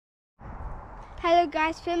Hello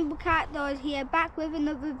guys, Fimblecat Doors here, back with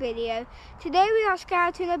another video. Today we are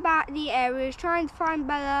scouting about the areas, trying to find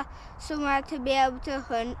Bella somewhere to be able to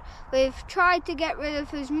hunt. We've tried to get rid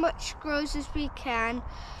of as much squirrels as we can.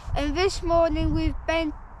 And this morning we've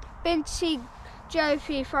been to see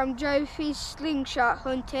Jofi from Jofi's slingshot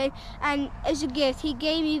hunting. And as a gift he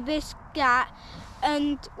gave me this gat.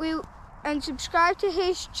 And subscribe to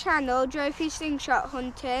his channel, Jofi Slingshot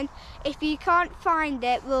Hunting. If you can't find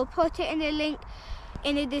it, we'll put it in the link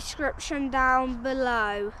in the description down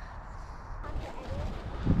below.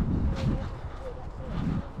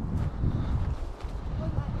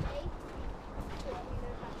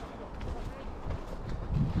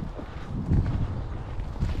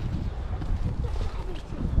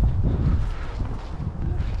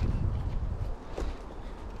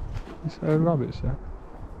 Is there rabbits there?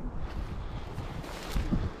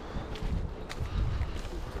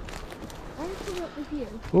 With you.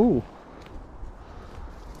 Oh.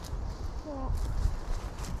 What?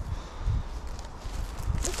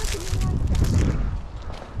 Looks like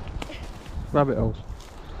a Rabbit holes.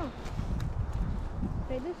 Oh.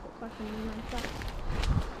 They do look like a Minecraft.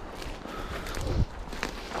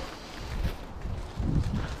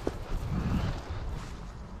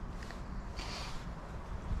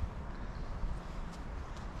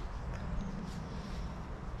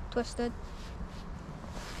 Twisted.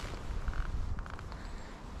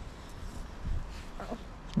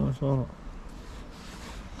 No, it's not.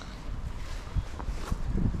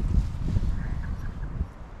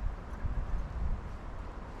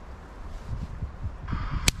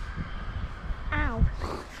 Ow.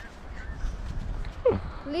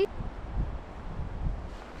 Leave.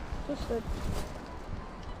 Twisted.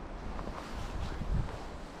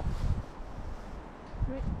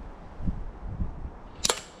 Right.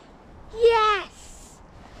 Yes!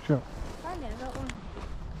 Sure. I know that one.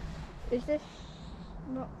 Is this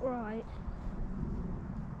not right?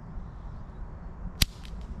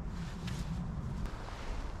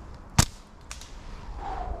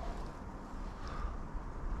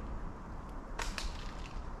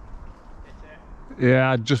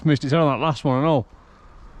 Yeah, I just missed its head on that last one, I know.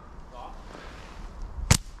 What?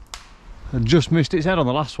 I just missed its head on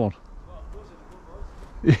the last one.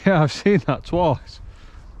 Yeah, I've seen that twice.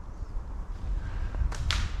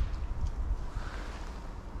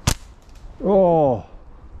 Oh,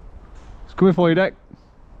 it's coming for you, Deck.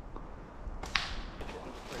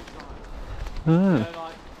 Ah. You know, like,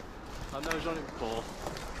 I know I was on it before,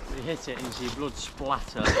 but you hit it and you see blood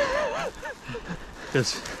splatter.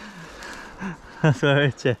 Because that's how I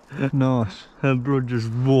hit it. Nice. And blood just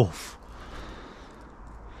woof.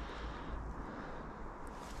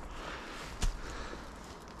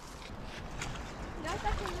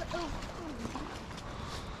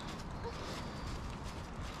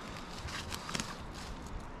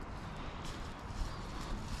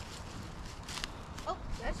 Oh,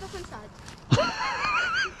 let's look inside.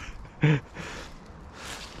 I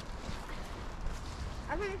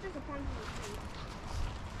think it's just a pond.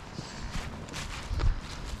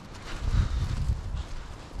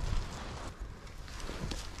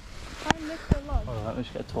 I missed a lot. Alright, let's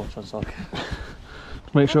get a torch on so I can.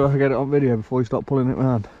 Make sure I get it on video before you start pulling it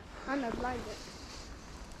round. I know, blind it.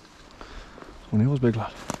 It's one of yours, big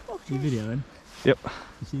lad. You videoing? Yep.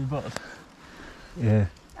 You see the buzz? Yeah.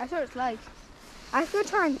 I saw its legs. I could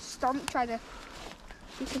try and stomp, try to.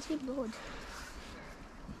 You can see blood.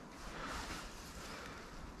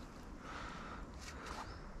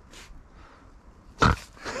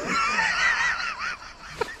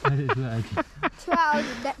 That is leg. 2 hours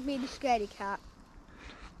of that being a scaredy cat.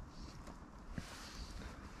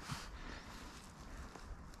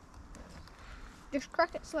 Just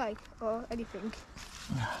crack its leg or anything.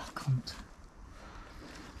 Oh, cunt.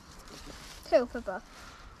 Two pepper.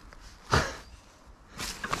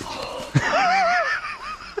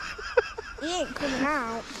 He ain't coming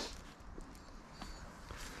out.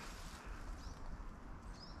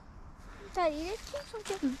 Daddy, this keeps on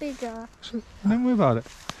getting bigger. Don't worry about it.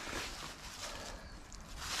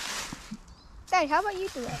 Dad, how about you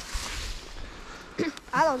do it?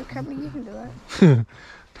 I don't care, you can do it.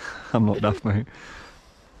 I'm not daft, mate.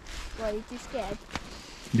 Why, are you too scared?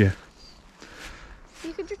 Yeah.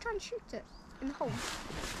 You could just try and shoot it in the hole.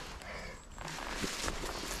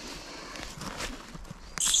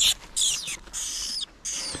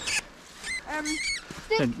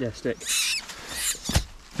 Stick. Yeah, stick.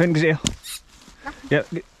 Fingers here. Nothing. Yep,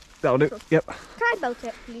 that'll do. Yep. Try belt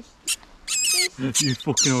it, please. Please. You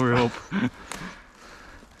fucking hurry up.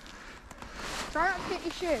 Try not to hit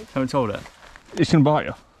your shoe. Haven't told it. It's gonna bite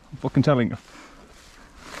you. I'm fucking telling you.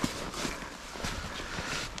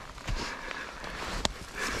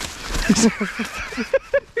 I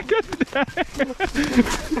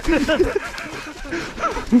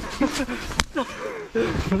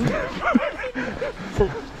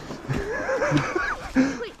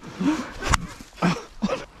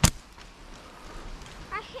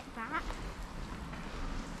hit that.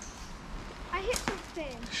 I hit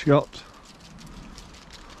something. Shot.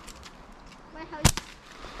 My house.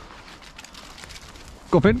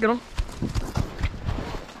 Go Finn, get on.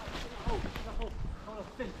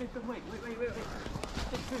 Wait.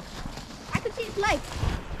 I can see its leg.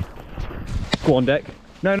 Go on, Deck.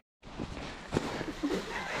 No, no.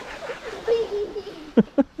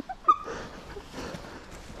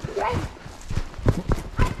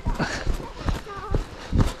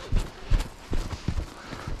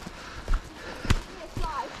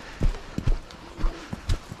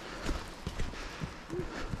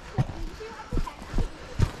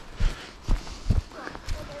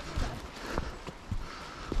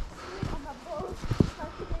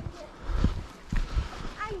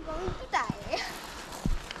 I'm going to die.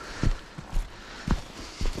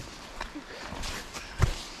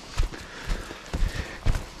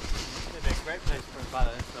 It'd be a great place for a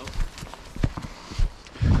balance, though.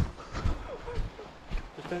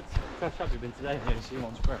 How have you been today? I've only seen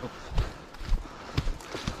one squirrel.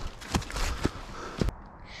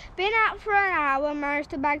 Been out for an hour,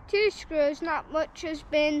 managed to bag 2 squirrels, not much has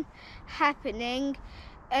been happening,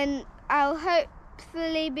 and I'll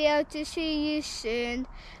hopefully be able to see you soon.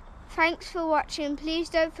 Thanks for watching. Please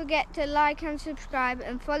don't forget to like and subscribe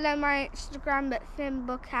and follow my Instagram at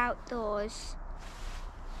FinnBook Outdoors.